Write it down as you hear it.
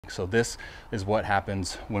So this is what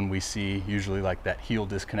happens when we see usually like that heel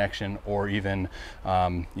disconnection, or even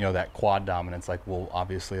you know, that quad dominance, like we'll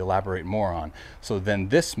obviously elaborate more on. So then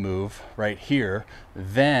this move right here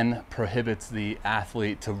then prohibits the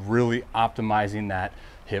athlete to really optimizing that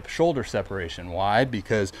hip shoulder separation. Why?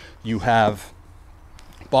 Because you have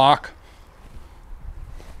Bach,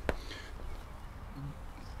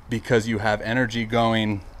 because you have energy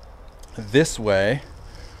going this way,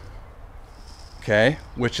 okay,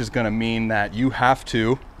 which is going to mean that you have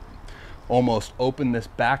to almost open this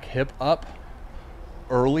back hip up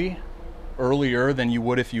earlier than you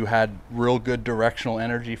would if you had real good directional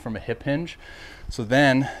energy from a hip hinge. So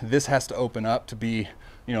then this has to open up to be,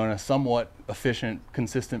 you know, in a somewhat efficient,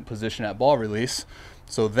 consistent position at ball release.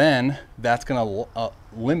 So then that's going to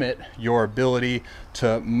limit your ability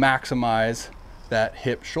to maximize that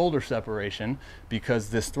hip shoulder separation, because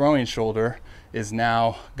this throwing shoulder is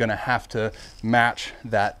now going to have to match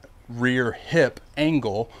that rear hip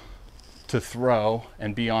angle to throw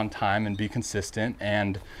and be on time and be consistent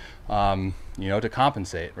and you know, to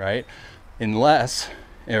compensate, right? Unless,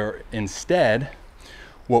 or instead,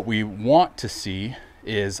 what we want to see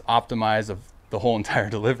is optimize of the whole entire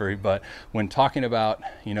delivery. But when talking about,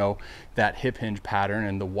 you know, that hip hinge pattern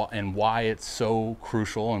and why it's so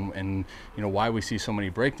crucial, and you know, why we see so many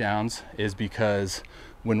breakdowns, is because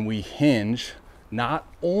when we hinge, not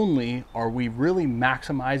only are we really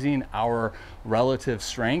maximizing our relative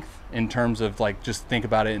strength in terms of, like, just think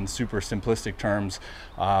about it in super simplistic terms.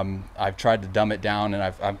 I've tried to dumb it down, and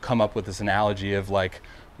I've come up with this analogy of, like,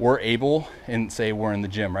 we're able, and say we're in the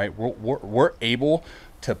gym, right? We're able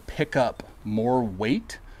to pick up more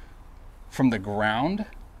weight from the ground,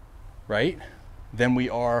 right, than we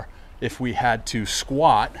are if we had to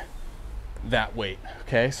squat that weight.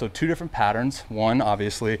 Okay, so two different patterns. One,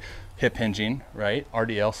 obviously, hip hinging, right,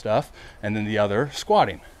 RDL stuff, and then the other,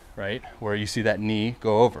 squatting, right, where you see that knee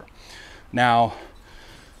go over. Now,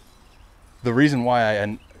 the reason why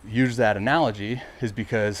I use that analogy is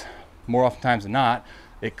because more oftentimes than not,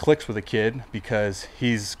 it clicks with a kid because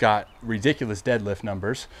he's got ridiculous deadlift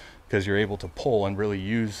numbers, because you're able to pull and really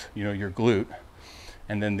use, you know, your glute,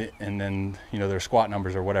 and then you know, their squat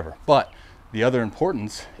numbers or whatever. But the other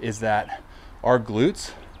importance is that our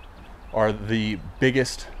glutes are the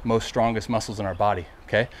biggest, most strongest muscles in our body.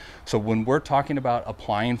 Okay, so when we're talking about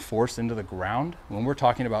applying force into the ground, when we're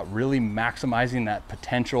talking about really maximizing that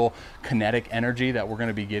potential kinetic energy that we're going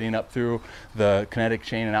to be getting up through the kinetic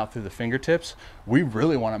chain and out through the fingertips, we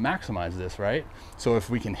really want to maximize this, right? So if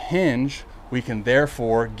we can hinge, we can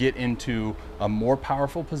therefore get into a more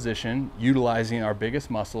powerful position, utilizing our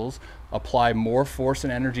biggest muscles, apply more force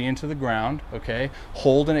and energy into the ground, okay?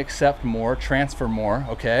 Hold and accept more, transfer more,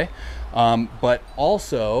 okay? But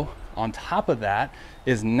also, on top of that,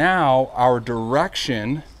 is now our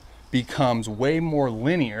direction becomes way more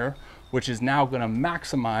linear, which is now going to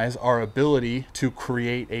maximize our ability to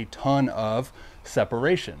create a ton of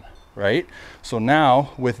separation, right? So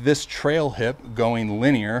now with this trail hip going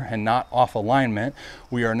linear and not off alignment,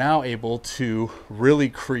 we are now able to really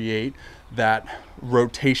create that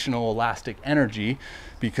rotational elastic energy,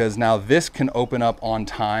 because now this can open up on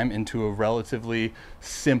time into a relatively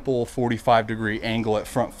simple 45-degree angle at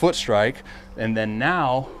front foot strike. And then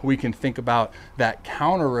now we can think about that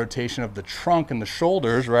counter rotation of the trunk and the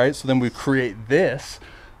shoulders, right? So then we create this,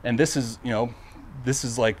 and this is, you know, this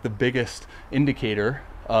is like the biggest indicator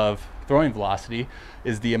of throwing velocity,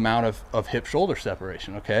 is the amount of hip shoulder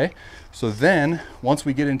separation, okay? So then once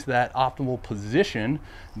we get into that optimal position,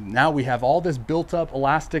 now we have all this built up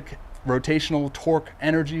elastic rotational torque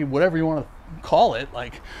energy, whatever you want to call it,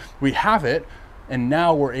 like, we have it, and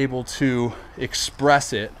now we're able to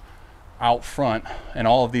express it out front, and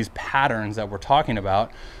all of these patterns that we're talking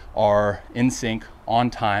about are in sync, on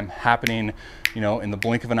time, happening, you know, in the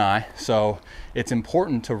blink of an eye. So it's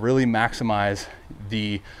important to really maximize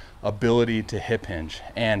the ability to hip hinge.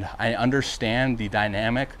 And I understand the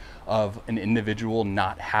dynamic of an individual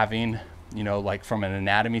not having, you know, like from an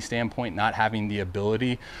anatomy standpoint, not having the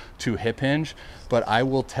ability to hip hinge. But I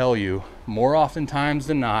will tell you, more oftentimes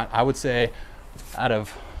than not, I would say out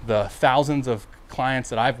of the thousands of clients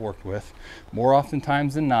that I've worked with, more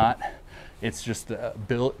oftentimes than not, it's just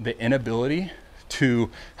the inability to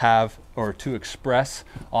have or to express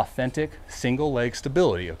authentic single leg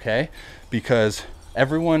stability, okay? Because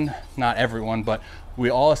everyone, not everyone, but we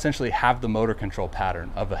all essentially have the motor control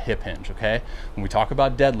pattern of a hip hinge, okay? When we talk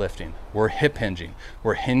about deadlifting, we're hip hinging.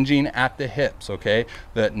 We're hinging at the hips, okay?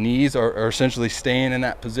 The knees are essentially staying in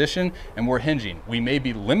that position and we're hinging. We may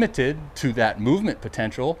be limited to that movement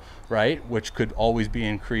potential, right? Which could always be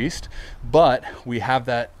increased, but we have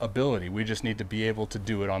that ability. We just need to be able to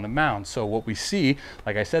do it on the mound. So what we see,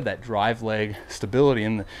 like I said, that drive leg stability,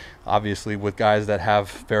 and obviously with guys that have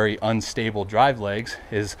very unstable drive legs,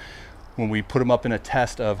 is when we put them up in a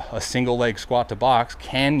test of a single leg squat to box,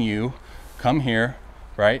 can you come here,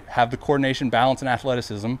 right? Have the coordination, balance, and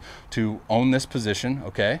athleticism to own this position,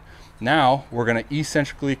 okay? Now we're gonna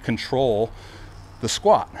eccentrically control the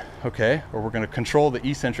squat, okay? Or we're gonna control the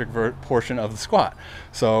eccentric portion of the squat.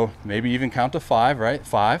 So maybe even count to 5, right?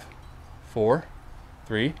 5, 4,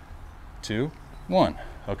 3, 2, 1,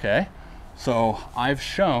 okay? So I've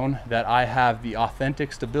shown that I have the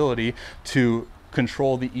authentic stability to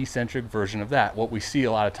control the eccentric version of that. What we see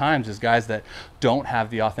a lot of times is guys that don't have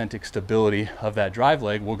the authentic stability of that drive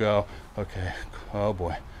leg will go, okay, oh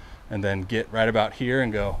boy, and then get right about here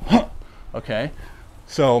and go, huh, okay?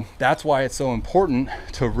 So that's why it's so important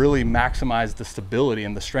to really maximize the stability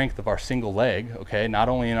and the strength of our single leg, okay? Not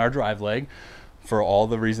only in our drive leg, for all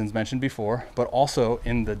the reasons mentioned before, but also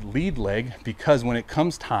in the lead leg, because when it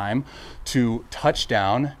comes time to touch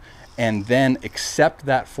down and then accept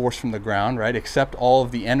that force from the ground, right? Accept all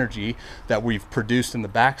of the energy that we've produced in the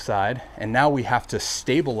backside, and now we have to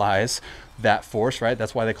stabilize that force, right?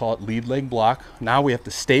 That's why they call it lead leg block. Now we have to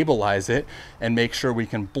stabilize it and make sure we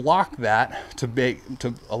can block that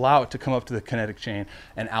to allow it to come up to the kinetic chain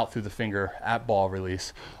and out through the finger at ball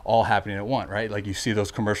release, all happening at once, right? Like you see those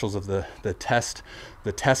commercials of the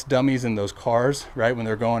test dummies in those cars, right? When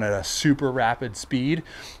they're going at a super rapid speed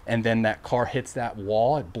and then that car hits that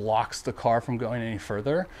wall, it blocks the car from going any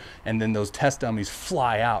further. And then those test dummies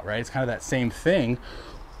fly out, right? It's kind of that same thing.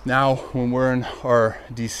 Now, when we're in our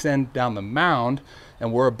descent down the mound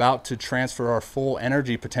and we're about to transfer our full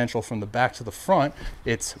energy potential from the back to the front,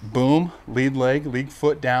 it's boom, lead leg, lead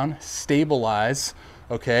foot down, stabilize,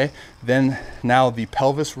 okay? Then now the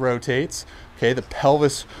pelvis rotates, okay? The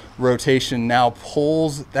pelvis rotation now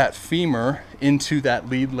pulls that femur into that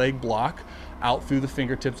lead leg block out through the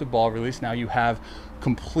fingertips of ball release. Now you have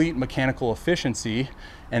complete mechanical efficiency,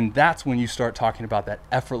 and that's when you start talking about that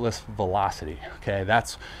effortless velocity, okay?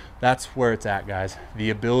 That's where it's at, guys. The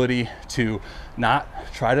ability to not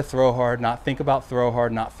try to throw hard, not think about throw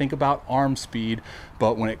hard, not think about arm speed,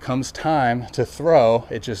 but when it comes time to throw,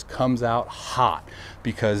 it just comes out hot,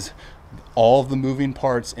 because all of the moving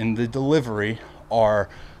parts in the delivery are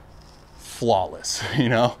flawless, you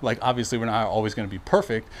know? Like obviously we're not always going to be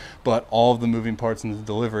perfect, but all of the moving parts in the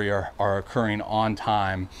delivery are occurring on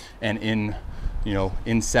time and in, you know,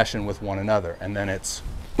 in session with one another. And then it's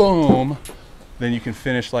boom, then you can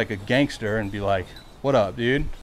finish like a gangster and be like, what up, dude?